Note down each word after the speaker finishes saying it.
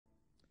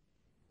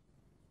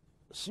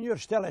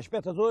senhores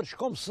telespectadores,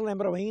 como se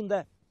lembram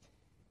ainda,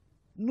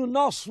 no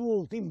nosso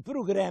último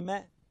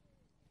programa,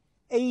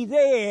 a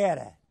ideia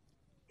era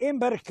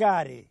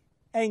embarcar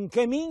em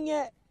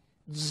Caminha,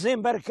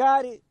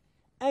 desembarcar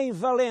em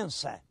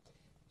Valença.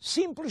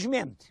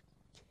 Simplesmente,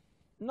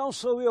 não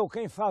sou eu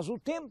quem faz o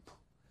tempo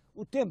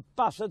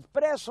passa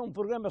depressa, um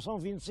programa são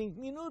 25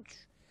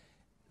 minutos,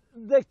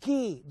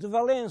 daqui de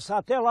Valença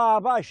até lá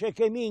abaixo a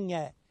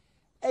Caminha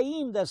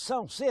ainda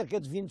são cerca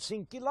de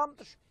 25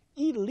 quilómetros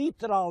e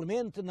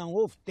literalmente não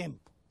houve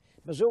tempo.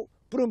 Mas eu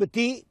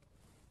prometi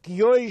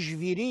que hoje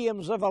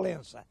viríamos a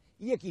Valença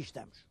e aqui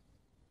estamos.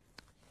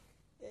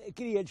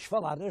 Queria-lhes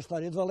falar da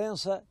história de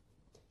Valença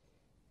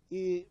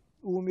e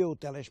o meu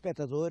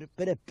telespectador,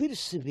 para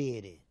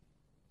perceber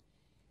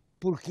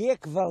porque é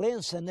que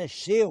Valença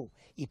nasceu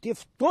e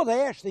teve toda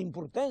esta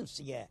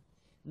importância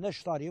na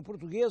história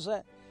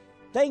portuguesa,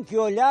 tem que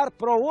olhar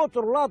para o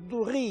outro lado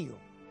do rio.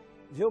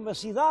 Vê uma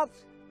cidade,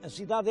 a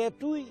cidade é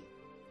Tui,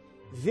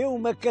 vê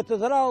uma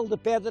catedral de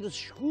pedras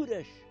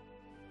escuras,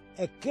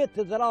 a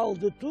Catedral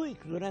de Tui,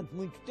 que durante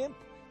muito tempo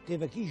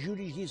teve aqui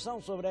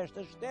jurisdição sobre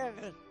estas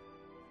terras.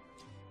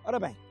 Ora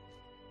bem,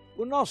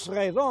 o nosso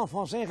rei Dom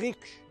Afonso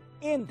Henriques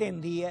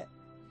entendia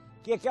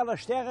que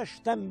aquelas terras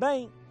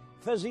também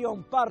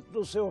faziam parte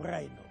do seu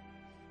reino.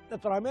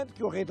 Naturalmente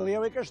que o rei de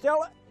Leão e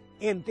Castela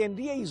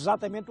entendia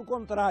exatamente o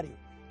contrário,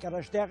 que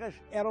aquelas terras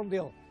eram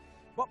dele.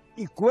 Bom,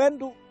 e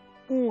quando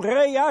um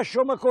rei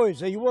acha uma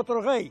coisa e o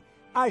outro rei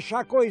acha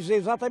a coisa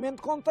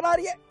exatamente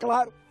contrária,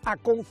 claro, há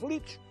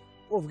conflitos,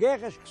 houve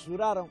guerras que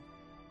duraram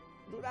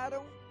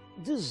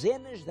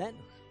dezenas de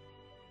anos.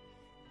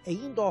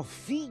 Ainda o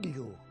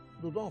filho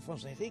do Dom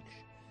Afonso Henriques,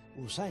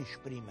 o Sancho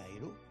I,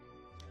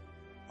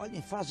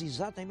 olhem, faz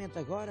exatamente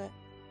agora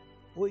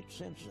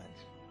 800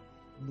 anos.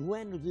 No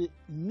ano de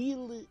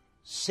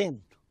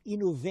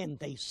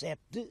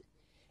 1197,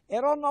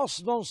 era o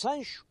nosso Dom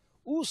Sancho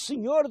o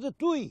senhor de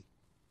Tui.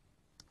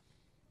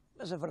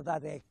 Mas a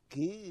verdade é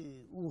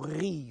que o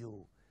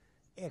rio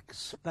é que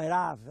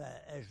separava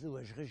as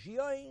duas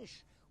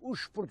regiões,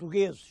 os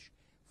portugueses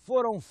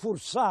foram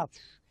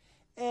forçados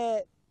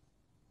a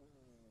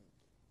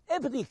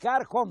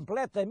abdicar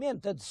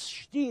completamente, a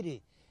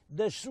desistir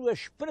das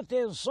suas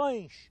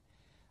pretensões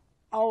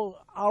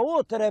à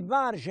outra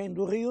margem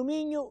do Rio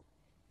Minho,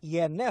 e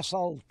é nessa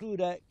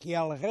altura que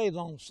el rei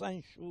Dom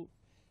Sancho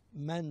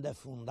manda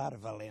fundar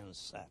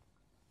Valença.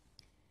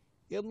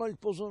 Ele não lhe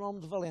pôs o nome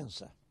de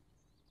Valença,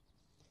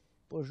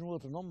 pôs um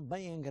outro nome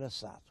bem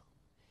engraçado,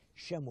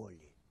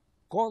 chamou-lhe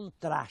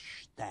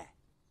Contrasta.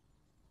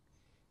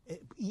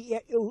 E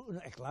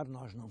é claro,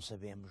 nós não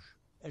sabemos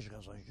as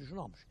razões dos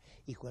nomes,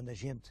 e quando a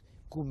gente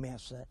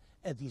começa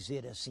a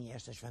dizer assim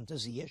estas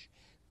fantasias,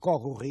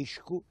 corre o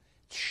risco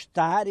de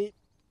estar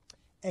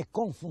a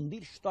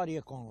confundir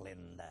história com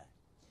lenda.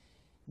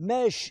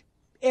 Mas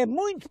é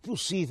muito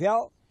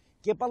possível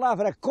que a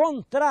palavra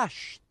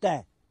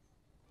contrasta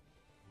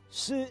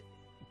se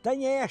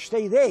tenha esta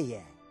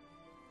ideia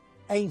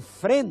em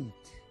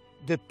frente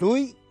de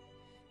Tui,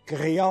 que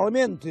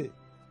realmente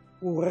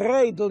o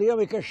rei de Leão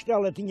e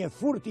Castela tinha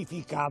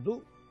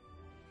fortificado.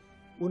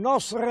 O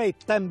nosso rei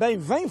também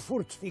vem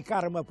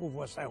fortificar uma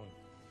povoação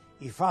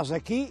e faz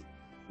aqui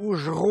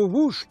os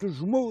robustos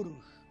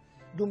muros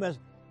de uma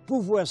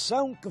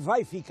povoação que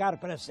vai ficar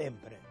para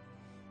sempre.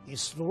 E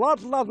se do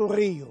lado de lá do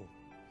rio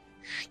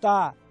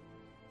está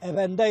a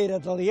bandeira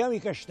de Leão e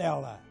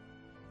Castela,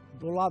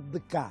 do lado de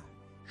cá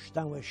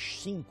estão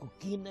as 5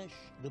 quinas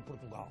de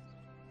Portugal.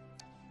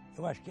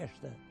 Eu acho que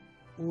esta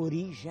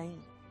origem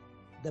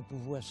da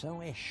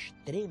povoação é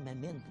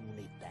extremamente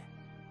bonita.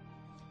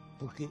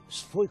 Porque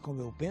se foi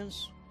como eu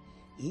penso,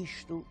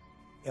 isto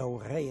é o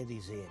rei a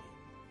dizer: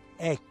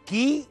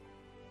 aqui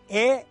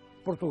é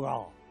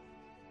Portugal.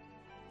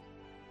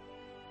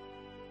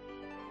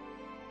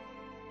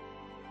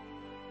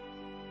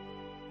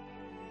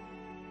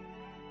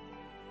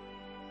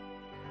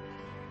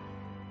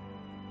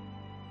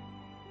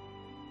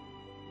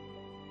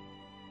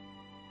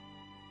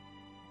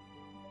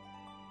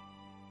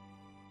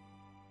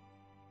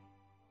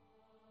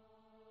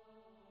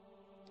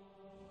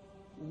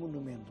 O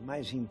monumento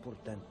mais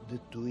importante de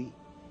Tui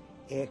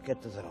é a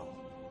Catedral.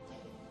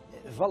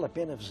 Vale a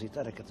pena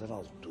visitar a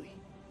Catedral de Tui.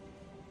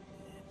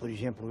 Por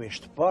exemplo,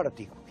 este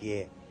pórtico,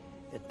 que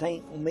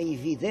tem uma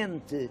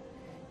evidente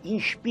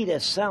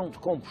inspiração de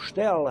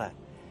Compostela.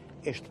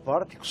 Este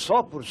pórtico,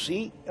 só por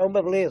si, é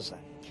uma beleza.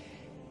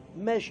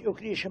 Mas eu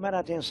queria chamar a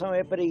atenção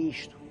para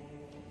isto.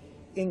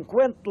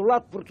 Enquanto do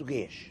lado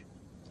português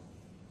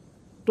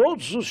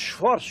todos os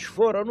esforços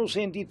foram no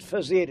sentido de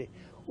fazer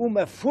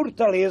uma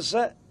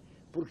fortaleza,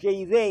 porque a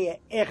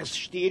ideia é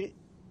resistir,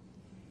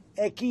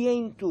 aqui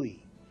em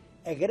Tui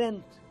a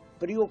grande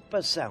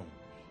preocupação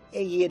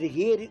é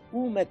erguer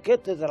uma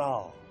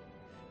catedral,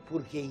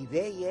 porque a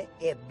ideia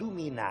é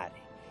dominar,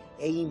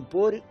 é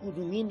impor o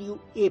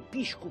domínio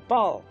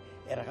episcopal,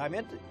 era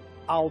realmente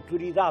a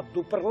autoridade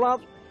do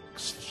prelado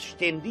que se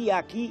estendia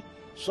aqui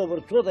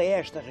sobre toda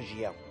esta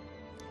região.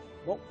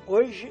 Bom,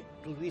 hoje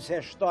tudo isso é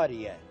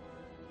história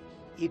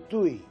e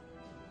Tui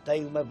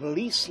tem uma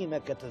belíssima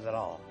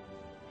catedral.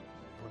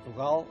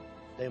 Portugal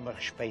tem uma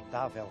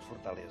respeitável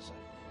fortaleza.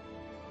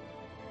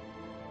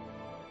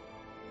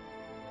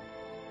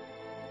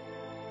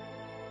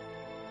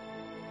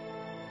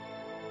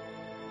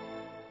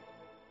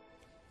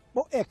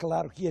 Bom, é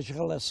claro que as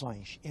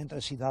relações entre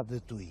a cidade de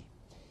Tui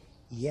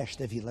e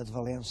esta vila de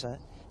Valença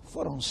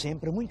foram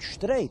sempre muito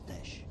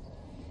estreitas.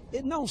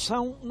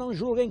 Não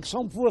julguem que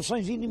são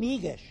povoações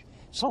inimigas,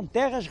 são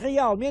terras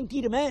realmente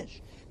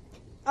irmãs.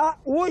 Há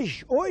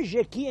hoje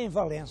aqui em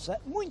Valença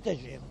muita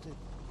gente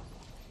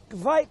que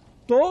vai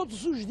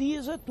todos os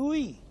dias a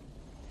Tui.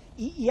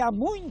 E há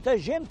muita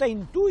gente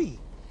em Tui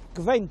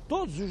que vem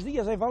todos os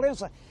dias em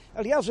Valença.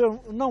 Aliás,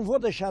 eu não vou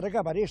deixar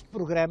acabar este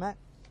programa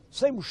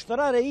sem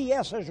mostrar aí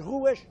essas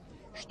ruas,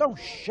 estão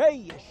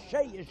cheias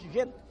de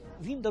gente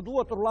vinda do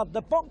outro lado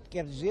da ponte,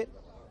 quer dizer,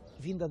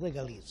 vinda da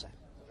Galiza.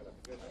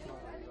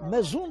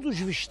 Mas um dos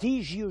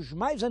vestígios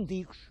mais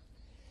antigos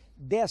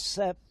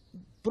dessa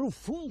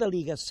profunda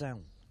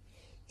ligação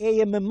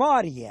é a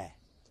memória,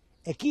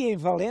 aqui em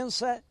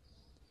Valença,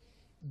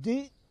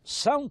 de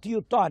São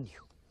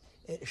Teotónio.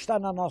 Está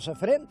na nossa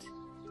frente,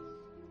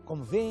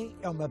 como veem,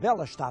 é uma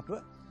bela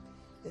estátua.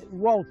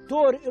 O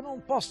autor, eu não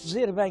posso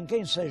dizer bem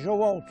quem seja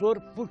o autor,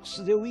 porque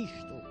se deu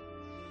isto.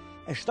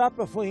 A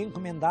estátua foi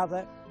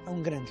encomendada a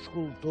um grande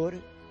escultor,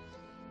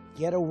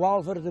 que era o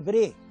Álvaro de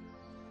Bré.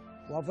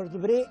 O Álvaro de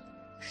Bré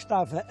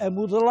estava a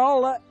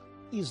modelá-la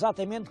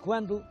exatamente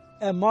quando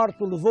a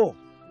morte o levou.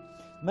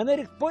 De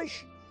maneira que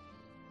depois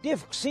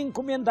teve que se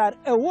encomendar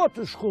a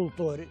outro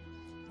escultor,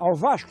 ao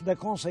Vasco da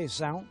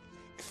Conceição,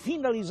 que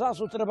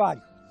finalizasse o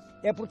trabalho.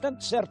 É, portanto,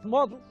 de certo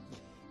modo,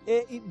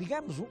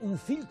 digamos, um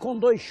filho com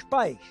dois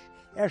pais.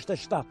 Esta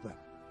estátua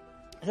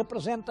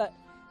representa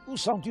o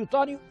São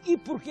Teotónio. E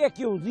porquê é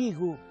que eu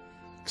digo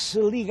que se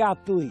liga a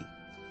Tui?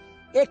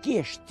 É que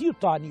este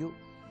Teotónio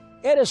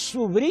era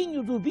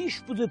sobrinho do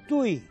bispo de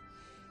Tui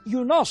e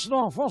o nosso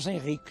Dom Afonso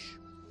Henriques,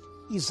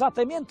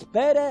 exatamente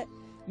para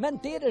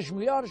manter as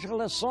melhores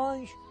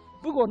relações,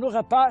 pegou no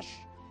rapaz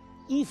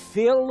e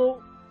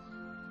fê-lo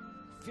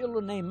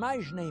nem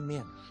mais nem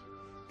menos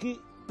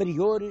que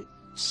prior de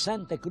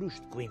Santa Cruz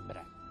de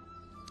Coimbra.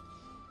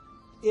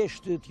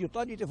 Este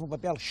Teotónio teve um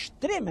papel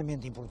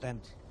extremamente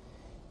importante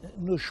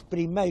nos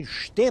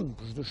primeiros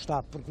tempos do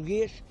Estado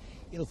português.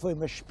 Ele foi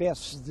uma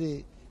espécie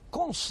de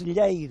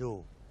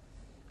conselheiro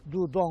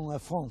do Dom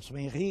Afonso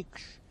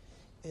Henriques,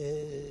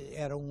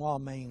 era um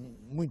homem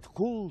muito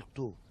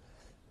culto,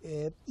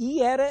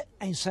 e era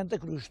em Santa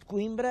Cruz de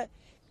Coimbra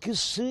que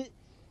se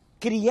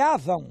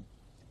criavam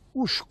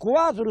os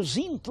quadros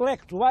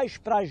intelectuais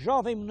para a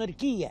jovem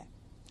monarquia.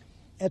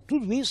 A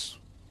tudo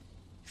isso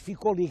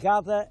ficou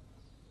ligada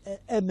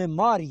a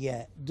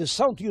memória de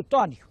São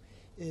Teotónio.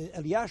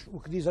 Aliás, o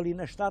que diz ali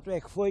na estátua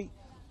é que foi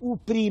o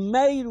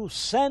primeiro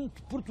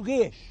santo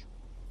português.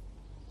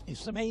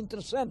 Isso também é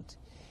interessante.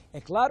 É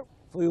claro,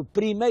 foi o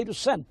primeiro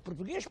santo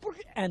português,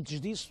 porque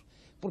antes disso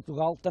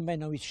Portugal também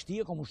não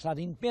existia como um Estado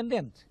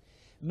independente.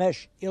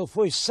 Mas ele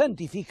foi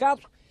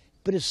santificado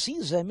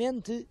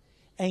precisamente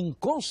em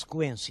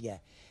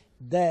consequência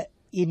da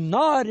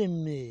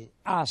enorme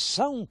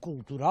ação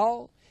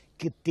cultural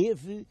que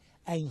teve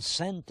em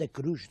Santa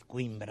Cruz de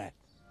Coimbra.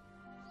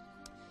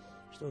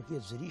 Estou aqui a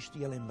dizer isto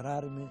e a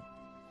lembrar-me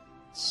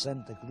de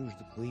Santa Cruz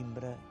de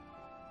Coimbra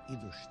e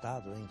do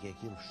estado em que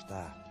aquilo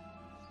está.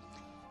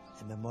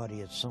 A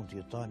memória de São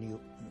Teotónio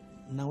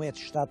não é de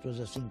estátuas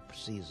assim que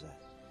precisa.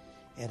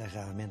 Era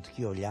realmente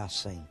que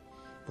olhassem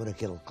por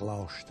aquele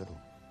claustro,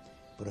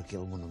 por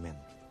aquele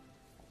monumento.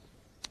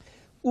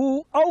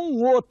 Há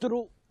um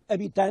outro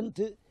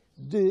habitante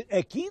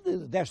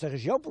desta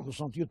região, porque o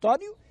São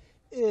Teotónio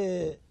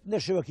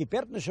nasceu aqui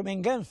perto, nasceu em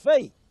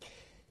Ganfei.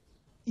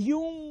 E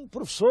um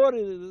professor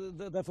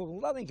da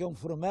faculdade em que eu me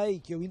formei,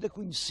 que eu ainda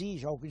conheci,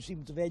 já o conheci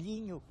muito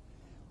velhinho,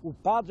 o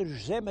padre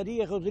José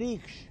Maria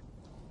Rodrigues,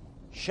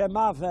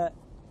 chamava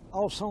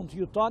ao São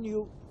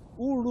Teotónio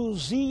o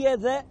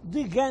Lusíada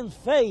de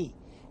Ganfei.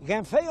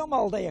 Ganfei é uma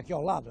aldeia aqui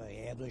ao lado,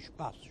 é a 2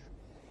 passos.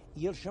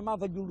 E ele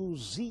chamava-lhe o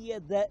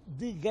Lusíada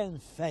de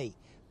Ganfei,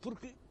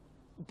 porque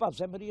o padre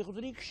José Maria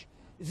Rodrigues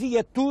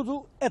via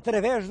tudo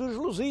através dos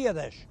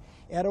Lusíadas.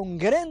 Era um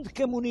grande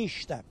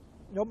camonista.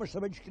 Não, mas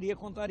também lhes queria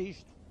contar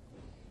isto.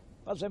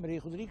 O padre José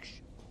Maria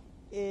Rodrigues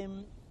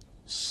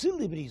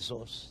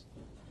celebrizou-se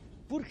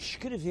porque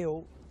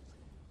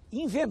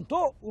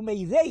inventou uma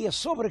ideia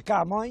sobre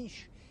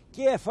Camões,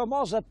 que é a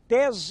famosa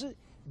tese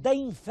da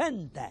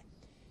infanta.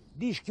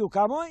 Diz que o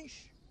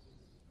Camões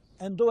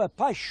andou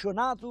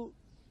apaixonado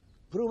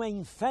por uma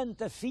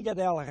infanta filha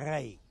del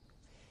rei.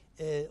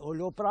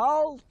 Olhou para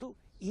alto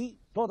e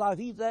toda a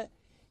vida,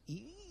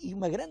 e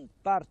uma grande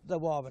parte da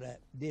obra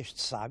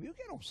deste sábio,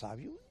 que era um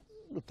sábio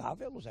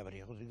notável, o José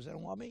Maria Rodrigues era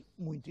um homem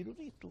muito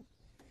erudito,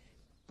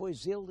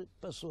 pois ele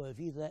passou a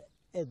vida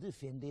a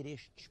defender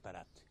este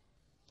disparate,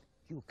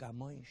 que o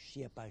Camões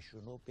se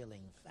apaixonou pela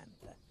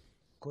infanta.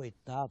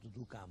 Coitado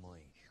do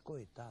Camões,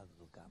 coitado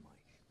do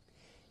Camões.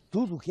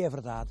 Tudo o que é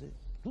verdade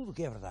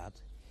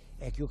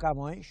é que o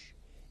Camões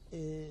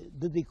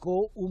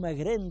dedicou uma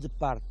grande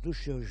parte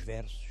dos seus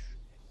versos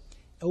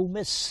a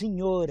uma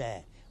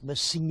senhora,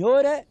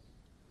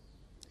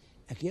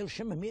 a que ele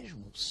chama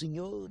mesmo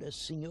senhora,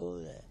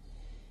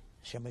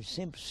 chama-lhe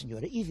sempre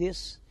senhora, e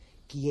vê-se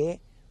que é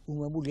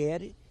uma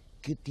mulher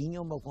que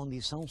tinha uma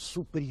condição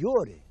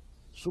superior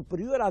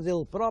à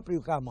dele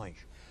próprio,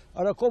 Camões.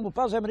 Ora, como o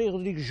Padre Maria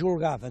Rodrigues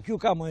julgava que o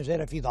Camões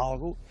era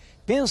fidalgo,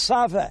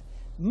 pensava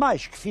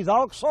mais que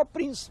fidalgo só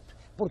príncipe,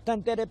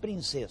 portanto era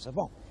princesa.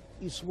 Bom,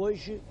 isso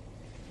hoje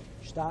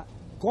está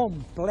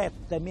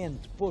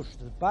completamente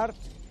posto de parte,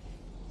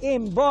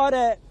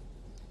 embora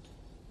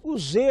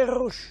os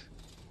erros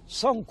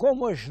são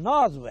como as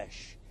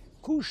nódoas,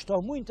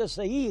 custam muito a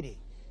sair.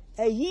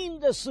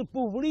 Ainda se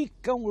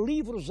publicam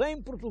livros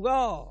em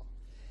Portugal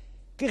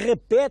que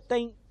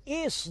repetem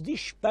esse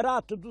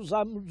disparate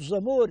dos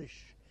amores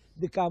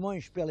de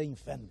Camões pela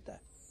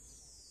infanta.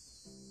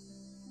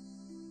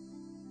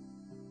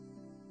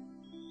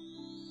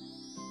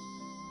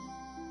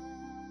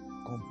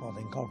 Como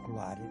podem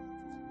calcular,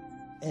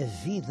 a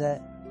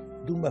vida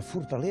de uma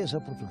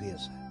fortaleza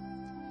portuguesa,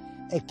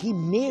 aqui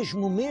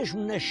mesmo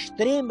na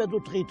extrema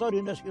do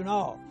território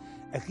nacional,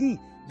 aqui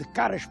de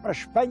caras para a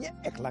Espanha,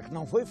 é claro que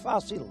não foi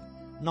fácil,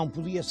 não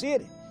podia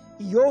ser,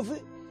 e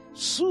houve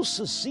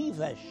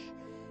sucessivas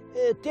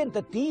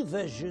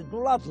tentativas do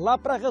lado de lá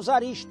para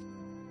arrasar isto.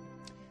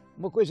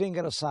 Uma coisa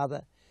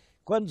engraçada,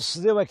 quando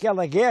se deu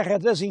aquela Guerra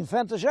das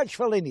Infantas, já lhes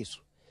falei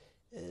nisso,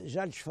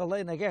 já lhes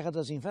falei na Guerra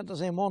das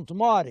Infantas em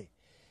Montemor.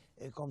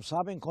 Como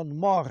sabem, quando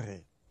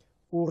morre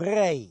o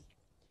rei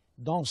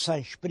Dom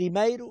Sancho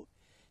I,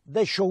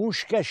 deixou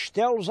uns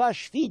castelos às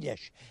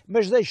filhas,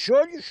 mas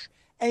deixou-lhes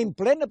em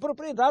plena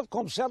propriedade,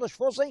 como se elas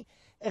fossem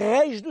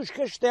reis dos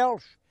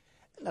castelos.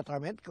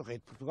 Naturalmente que o rei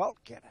de Portugal,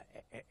 que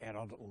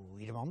era o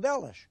irmão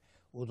delas,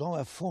 o Dom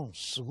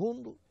Afonso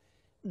II,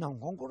 não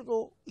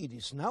concordou e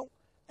disse: não,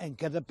 em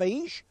cada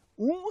país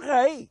um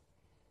rei,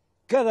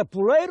 cada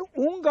poleiro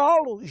um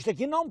galo, isto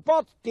aqui não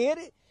pode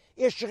ter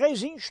estes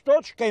reizinhos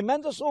todos, quem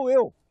manda sou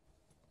eu.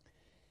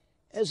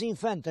 As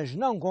infantas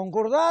não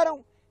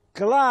concordaram,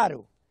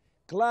 claro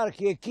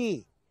que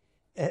aqui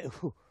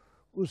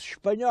os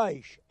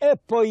espanhóis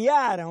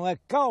apoiaram a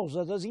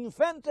causa das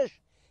infantas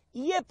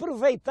e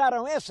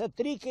aproveitaram essa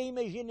trica,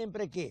 imaginem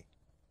para quê?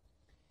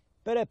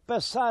 Para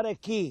passar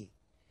aqui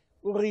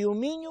o Rio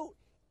Minho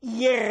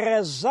e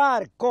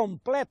arrasar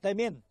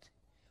completamente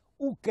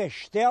o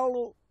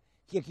castelo,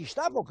 que aqui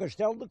estava, o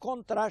castelo de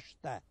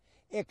Contrasta,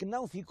 é que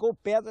não ficou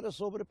pedra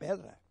sobre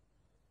pedra.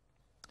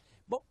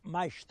 Bom,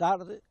 mais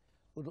tarde,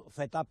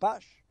 feita a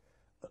paz,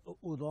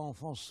 o Dom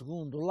Afonso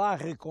II lá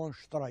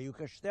reconstrói o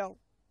castelo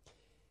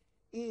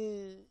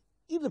e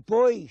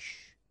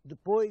depois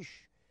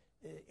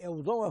é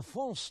o Dom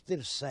Afonso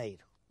III.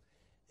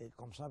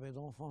 Como sabem, o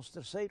Dom Afonso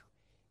III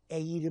é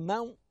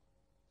irmão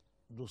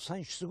do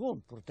Sancho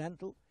II,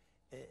 portanto,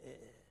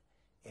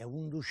 é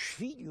um dos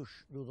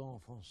filhos do Dom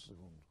Afonso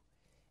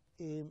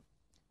II.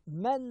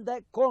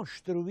 Manda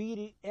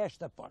construir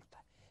esta porta.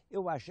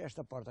 Eu acho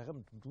esta porta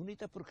muito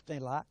bonita porque tem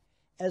lá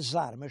as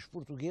armas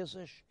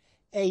portuguesas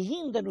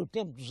ainda no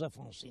tempo dos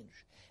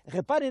afonsinos.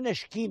 Reparem nas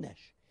esquinas.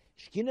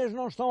 As esquinas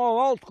não estão ao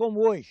alto como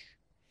hoje.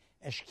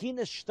 As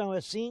esquinas estão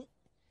assim,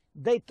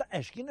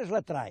 as esquinas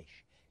laterais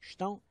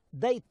estão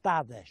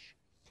deitadas.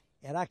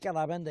 Era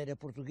aquela bandeira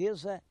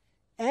portuguesa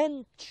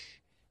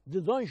antes de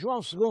Dom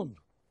João II.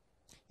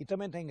 E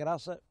também tem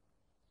graça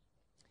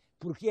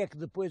porque é que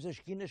depois as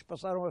esquinas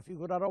passaram a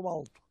figurar ao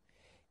alto.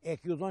 É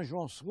que o Dom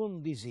João II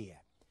dizia: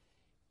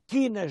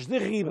 quinas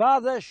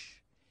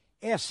derribadas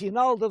é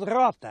sinal de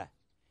derrota,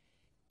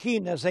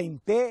 quinas em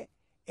pé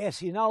é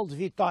sinal de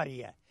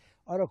vitória.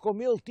 Ora,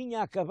 como ele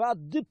tinha acabado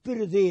de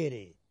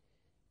perder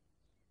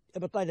a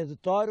Batalha de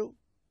Toro,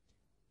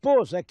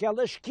 pôs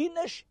aquelas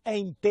quinas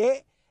em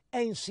pé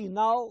em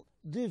sinal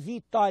de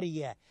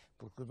vitória,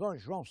 porque Dom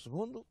João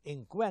II,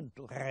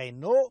 enquanto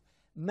reinou,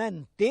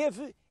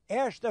 manteve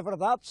esta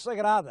verdade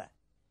sagrada.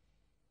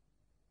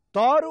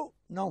 Toro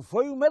não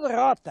foi uma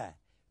derrota,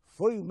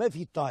 foi uma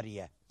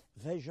vitória.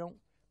 Vejam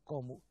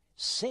como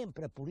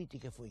sempre a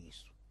política foi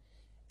isso.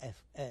 A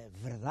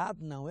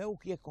verdade não é o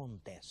que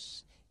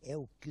acontece, é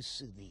o que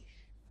se diz.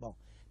 Bom,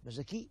 mas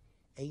aqui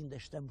ainda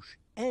estamos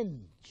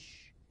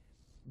antes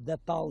da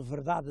tal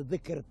verdade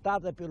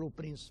decretada pelo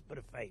príncipe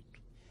perfeito.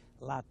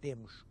 Lá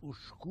temos o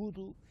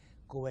escudo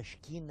com as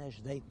quinas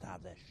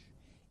deitadas.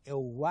 É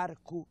o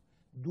arco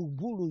do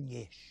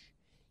bolonhês.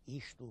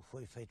 Isto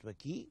foi feito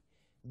aqui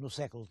no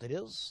século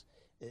XIII,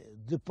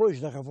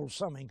 depois da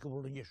Revolução em que o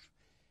bolonhês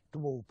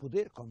tomou o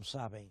poder, como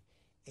sabem,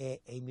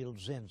 é em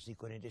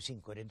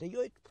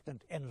 1245-48,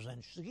 portanto é nos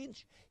anos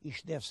seguintes.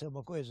 Isto deve ser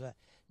uma coisa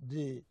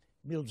de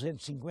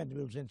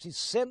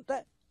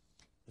 1250-1260.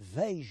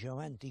 Vejam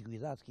a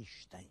antiguidade que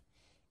isto tem.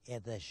 É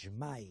das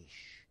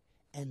mais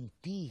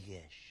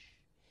antigas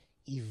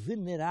e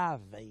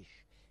veneráveis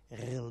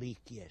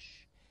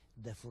relíquias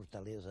da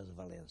fortaleza de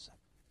Valença.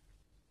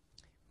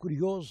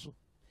 Curioso,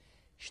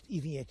 e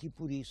vim aqui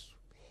por isso,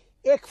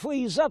 é que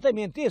foi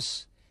exatamente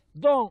esse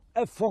Dom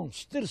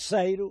Afonso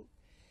III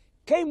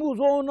quem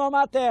mudou o nome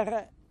à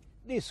terra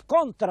disse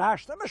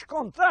contrasta, mas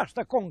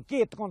contrasta com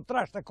quê?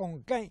 Contrasta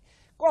com quem?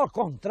 Qual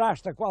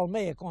contrasta? Qual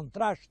meia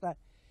contrasta?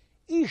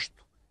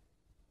 Isto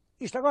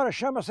agora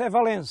chama-se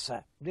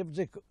Valença. Devo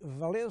dizer que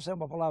Valença é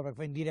uma palavra que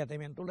vem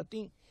diretamente do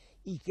latim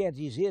e quer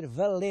dizer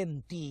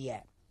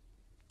valentia.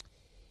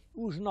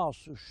 Os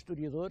nossos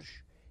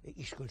historiadores,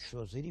 isto que eu lhes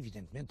estou a dizer,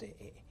 evidentemente,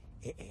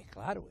 é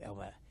claro, é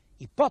uma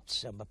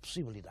hipótese, é uma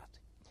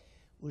possibilidade.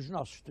 Os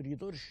nossos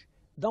historiadores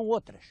dão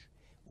outras.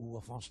 O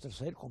Afonso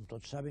III, como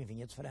todos sabem,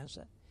 vinha de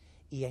França,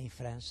 e em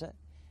França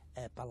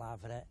a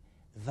palavra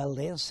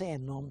Valença é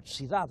nome de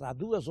cidade. Há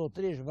 2 ou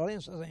 3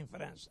 Valenças em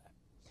França.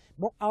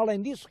 Bom,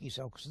 além disso, que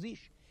isso é o que se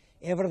diz,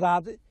 é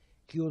verdade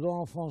que o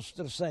Dom Afonso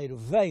III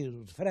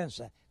veio de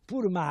França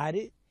por mar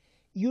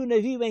e o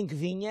navio em que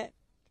vinha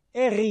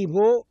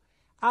arribou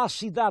à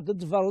cidade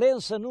de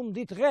Valença, no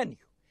Mediterrâneo.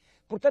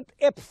 Portanto,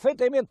 é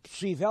perfeitamente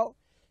possível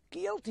que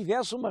ele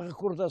tivesse uma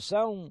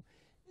recordação,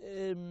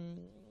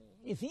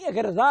 enfim,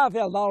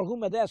 agradável de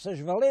alguma dessas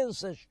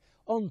Valenças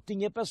onde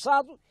tinha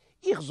passado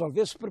e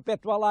resolvesse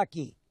perpetuá-la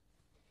aqui.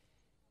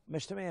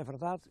 Mas também é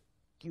verdade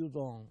que o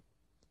Dom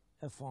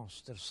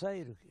Afonso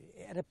III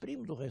era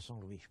primo do rei São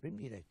Luís, primo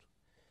direito,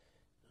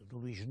 do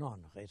Luís IX,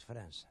 rei de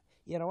França,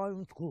 e era um homem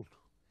muito culto.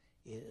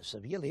 Ele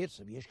sabia ler,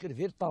 sabia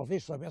escrever,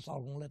 talvez soubesse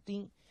algum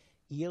latim,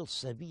 e ele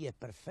sabia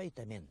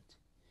perfeitamente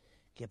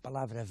que a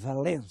palavra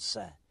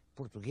Valença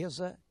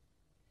portuguesa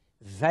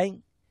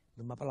vem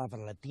de uma palavra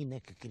latina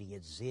que queria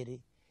dizer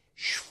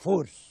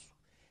esforço,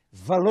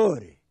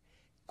 valor,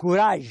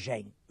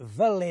 coragem,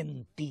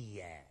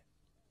 valentia.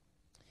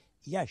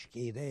 E acho que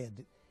a ideia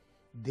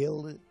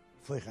dele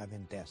foi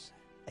realmente essa.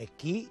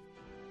 Aqui,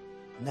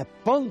 na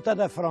ponta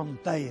da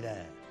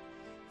fronteira,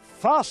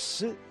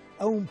 face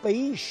a um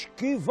país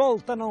que,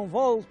 volta não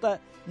volta,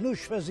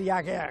 nos fazia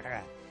a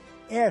guerra,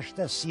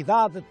 esta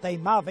cidade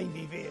teimava em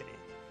viver.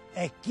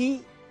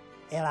 Aqui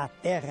era a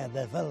terra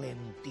da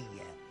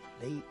valentia.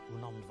 Daí o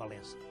nome de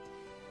Valença.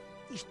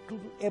 Isto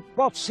tudo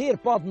pode ser,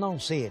 pode não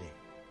ser,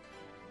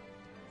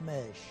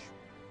 mas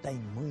tem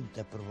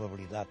muita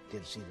probabilidade de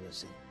ter sido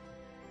assim.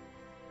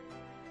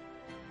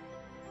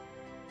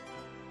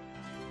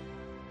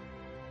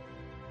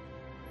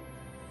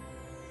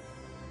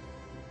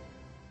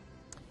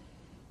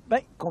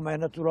 Bem, como é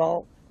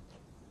natural,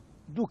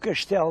 do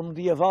castelo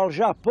medieval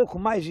já pouco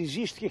mais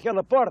existe que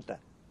aquela porta.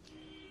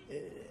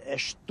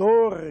 As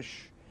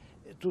torres,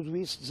 tudo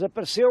isso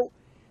desapareceu,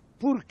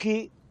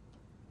 porque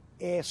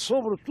é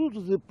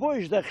sobretudo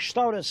depois da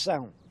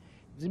restauração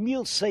de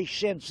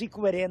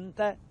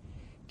 1640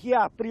 que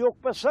há a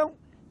preocupação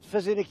de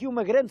fazer aqui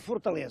uma grande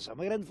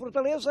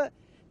fortaleza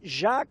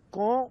já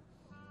com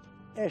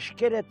as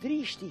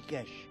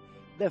características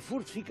da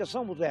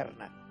fortificação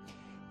moderna.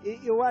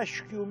 Eu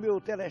acho que o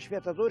meu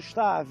telespectador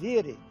está a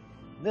ver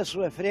na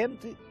sua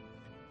frente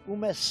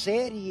uma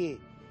série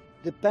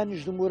de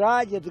panos de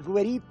muralha, de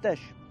guaritas,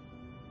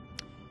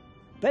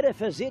 para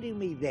fazerem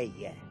uma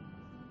ideia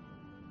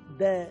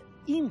da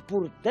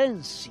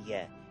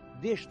importância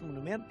deste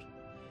monumento.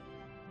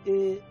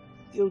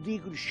 Eu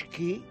digo-lhes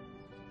que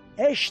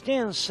a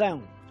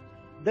extensão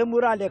da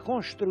muralha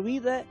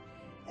construída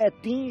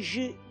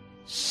atinge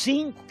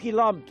 5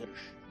 quilómetros.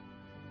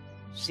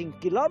 5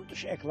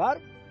 quilómetros, é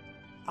claro,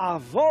 à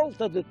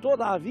volta de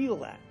toda a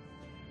vila.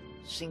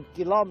 5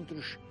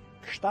 quilómetros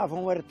que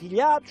estavam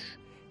artilhados,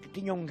 que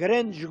tinham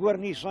grandes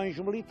guarnições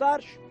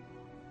militares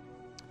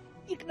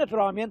e que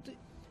naturalmente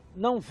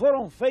não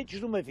foram feitos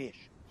de uma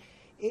vez.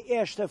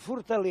 Esta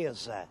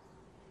fortaleza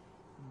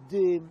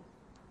de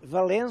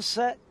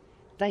Valença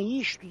tem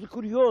isto de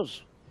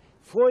curioso.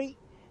 Foi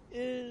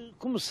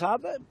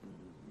começada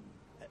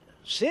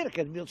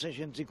cerca de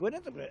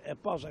 1640,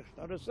 após a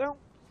restauração,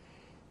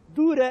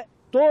 dura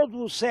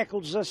todo o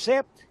século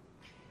XVII.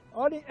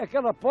 Olhem,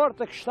 aquela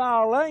porta que está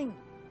além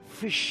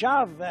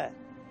fechava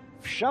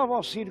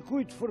o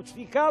circuito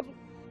fortificado,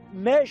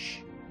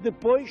 mas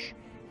depois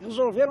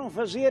resolveram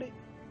fazer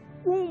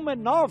uma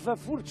nova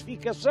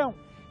fortificação,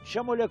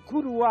 chamam-lhe a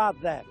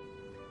Coroada.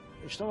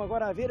 Estão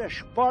agora a ver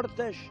as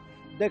portas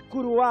da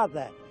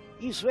Coroada.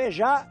 Isso é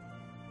já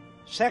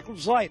século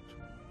XVIII.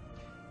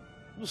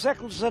 No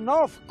século XIX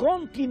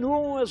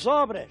continuam as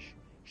obras.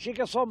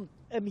 Chega só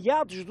a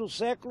meados do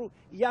século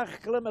e há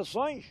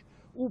reclamações.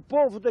 O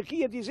povo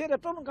daqui a dizer,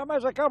 então nunca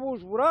mais acabam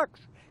os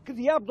buracos. Que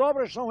diabo de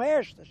obras são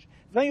estas?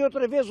 Vem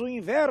outra vez o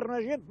inverno,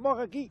 a gente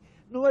morre aqui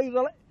no meio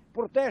da...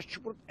 Protestos,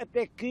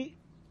 até que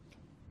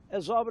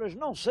as obras,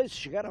 não sei se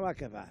chegaram a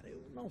acabar.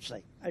 Eu não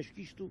sei. Acho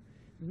que isto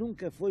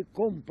nunca foi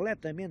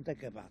completamente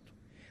acabado.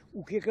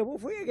 O que acabou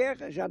foi a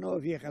guerra. Já não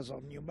havia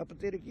razão nenhuma para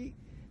ter aqui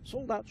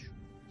soldados.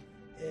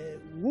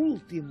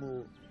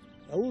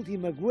 A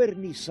última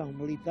guarnição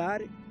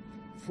militar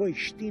foi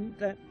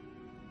extinta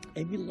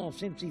em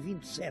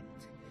 1927.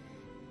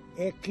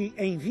 É que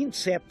em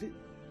 27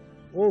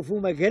 houve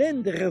uma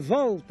grande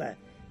revolta,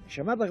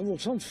 chamada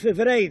Revolução de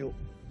Fevereiro,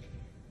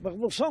 uma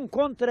revolução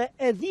contra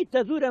a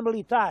ditadura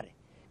militar,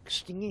 que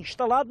se tinha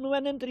instalado no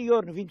ano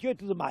anterior, no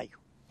 28 de maio.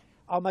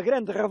 Há uma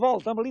grande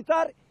revolta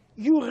militar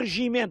e o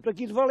regimento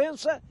aqui de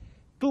Valença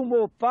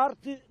tomou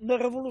parte na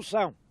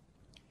Revolução.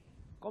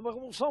 Como a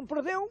Revolução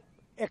perdeu,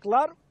 é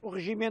claro, o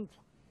regimento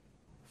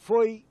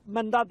foi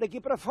mandado daqui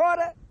para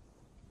fora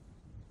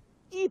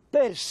e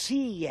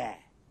parecia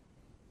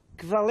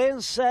que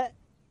Valença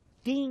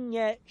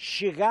tinha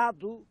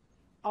chegado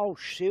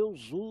aos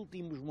seus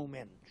últimos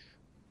momentos.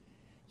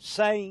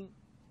 Sem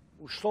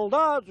os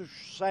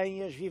soldados,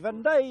 sem as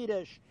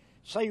vivandeiras,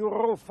 sem o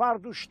rufar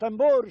dos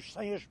tambores,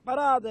 sem as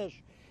paradas,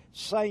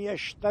 sem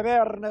as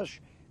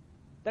tabernas,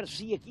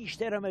 parecia que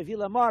isto era uma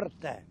vila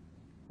morta.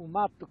 O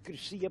mato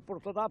crescia por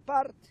toda a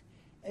parte,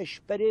 as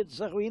paredes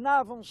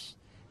arruinavam-se,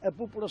 a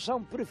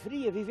população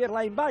preferia viver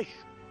lá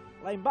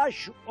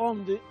embaixo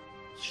onde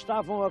se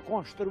estavam a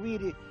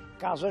construir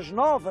casas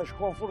novas,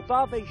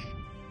 confortáveis,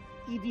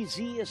 e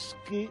dizia-se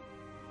que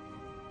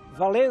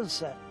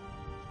Valença,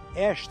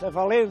 esta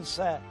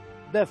Valença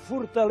da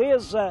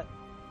fortaleza,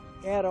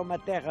 era uma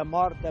terra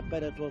morta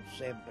para todo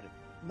sempre.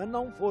 Mas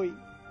não foi.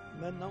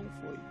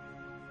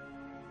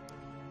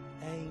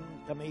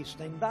 Também isso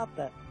tem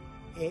data,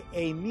 é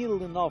em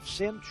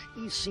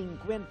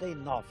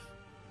 1959.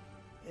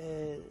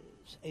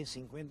 Em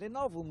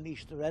 59, o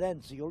ministro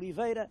Arantes e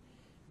Oliveira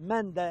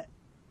manda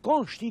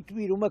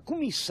constituir uma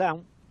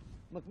comissão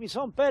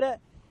para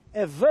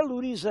a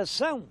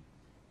valorização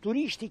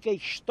turística e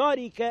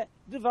histórica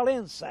de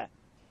Valença.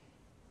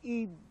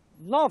 E,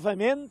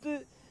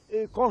 novamente,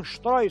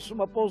 constrói-se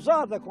uma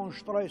pousada,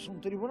 constrói-se um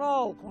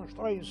tribunal,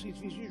 constroem-se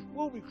edifícios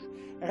públicos,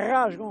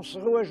 rasgam-se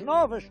ruas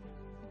novas.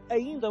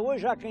 Ainda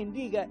hoje há quem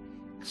diga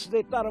que se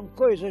deitaram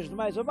coisas de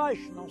mais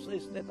abaixo, não sei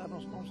se deitaram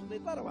ou se não se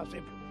deitaram, há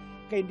sempre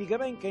quem diga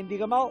bem, quem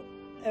diga mal.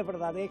 A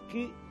verdade é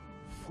que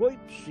foi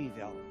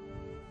possível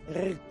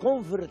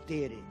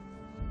reconverter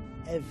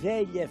a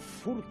velha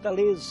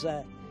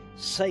fortaleza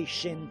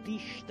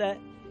seiscentista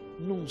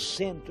num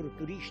centro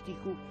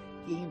turístico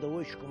que ainda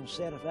hoje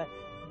conserva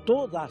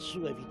toda a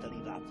sua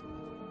vitalidade.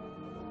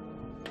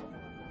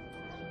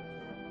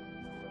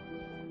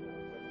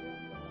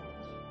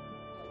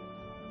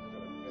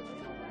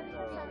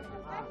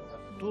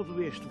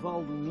 Todo este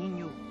Vale do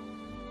Minho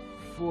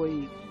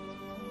foi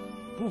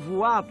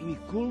povoado e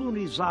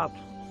colonizado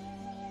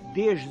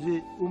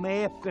desde uma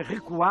época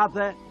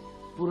recuada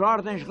por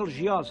ordens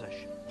religiosas.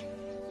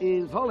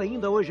 Vale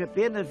ainda hoje a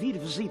pena vir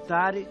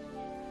visitar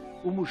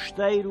o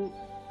mosteiro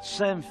de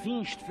São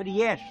Fins de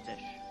Friestas.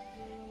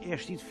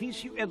 Este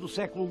edifício é do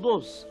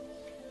século XII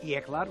e é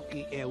claro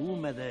que é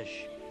uma das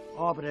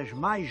obras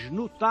mais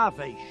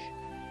notáveis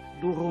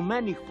do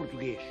românico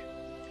português.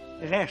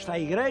 Resta a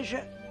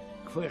igreja,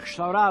 que foi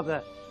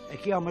restaurada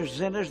aqui há umas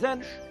dezenas de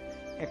anos.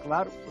 É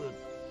claro,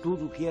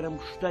 tudo o que era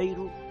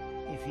mosteiro,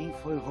 enfim,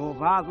 foi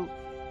roubado,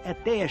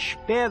 até as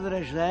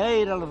pedras da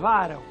eira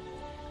levaram.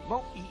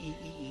 Bom,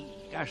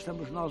 e cá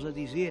estamos nós a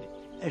dizer,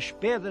 as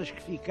pedras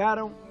que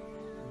ficaram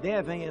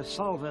devem a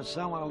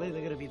salvação à lei da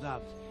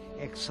gravidade.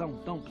 É que são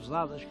tão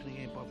pesadas que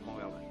ninguém pode com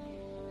elas.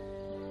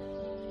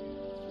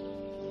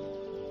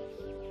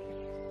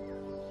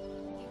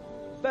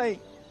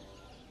 Bem,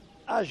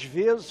 às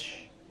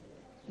vezes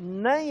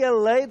nem a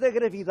lei da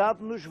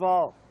gravidade nos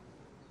vale.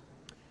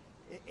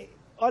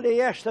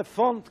 Olha esta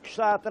fonte que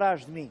está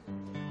atrás de mim.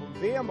 Como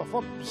vê, é uma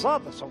fonte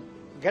pesada, são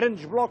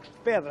grandes blocos de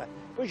pedra.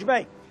 Pois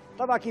bem,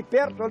 estava aqui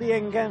perto, ali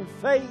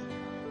enganfei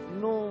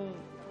num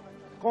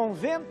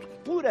convento que,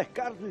 por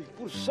acaso e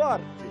por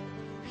sorte,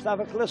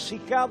 estava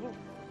classificado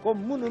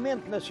como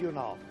monumento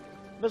nacional.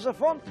 Mas a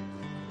fonte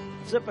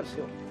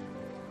desapareceu.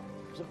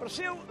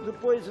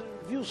 Depois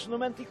viu-se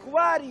num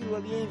antiquário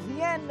ali em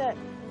Viena,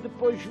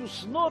 depois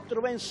viu-se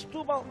noutro em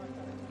Setúbal.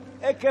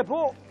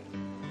 Acabou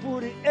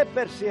por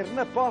aparecer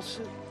na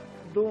posse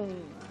de um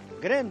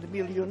grande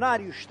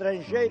milionário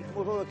estrangeiro que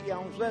morreu aqui há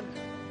uns anos,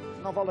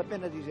 não vale a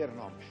pena dizer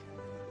nomes.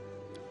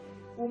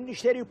 O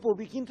Ministério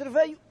Público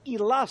interveio e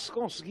lá se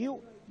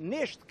conseguiu,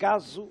 neste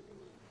caso,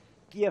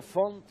 que a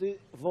fonte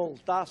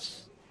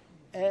voltasse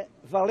a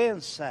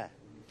Valença.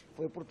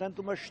 Foi, portanto,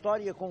 uma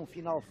história com um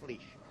final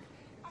feliz.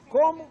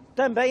 Como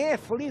também é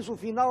feliz o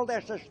final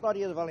desta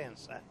história de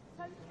Valença.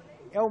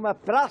 É uma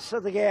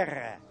praça de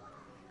guerra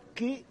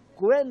que,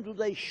 quando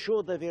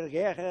deixou de haver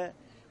guerra,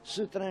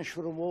 se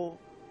transformou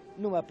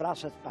numa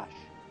praça de paz.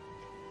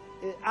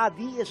 Há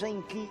dias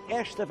em que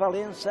esta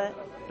Valença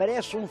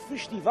parece um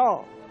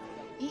festival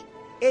e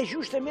é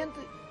justamente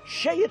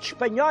cheia de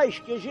espanhóis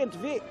que a gente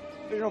vê.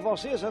 Vejam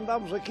vocês,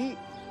 andamos aqui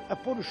a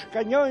pôr os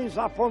canhões,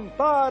 a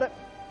apontar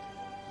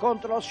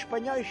contra os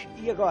espanhóis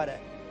e agora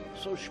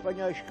são os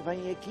espanhóis que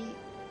vêm aqui,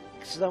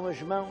 que se dão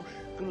as mãos,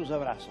 que nos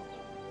abraçam.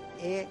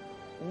 É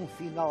um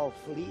final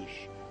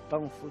feliz,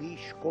 tão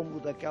feliz como o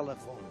daquela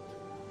fonte.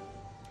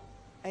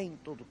 Em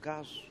todo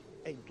caso,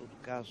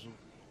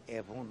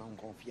 é bom não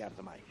confiar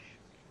demais.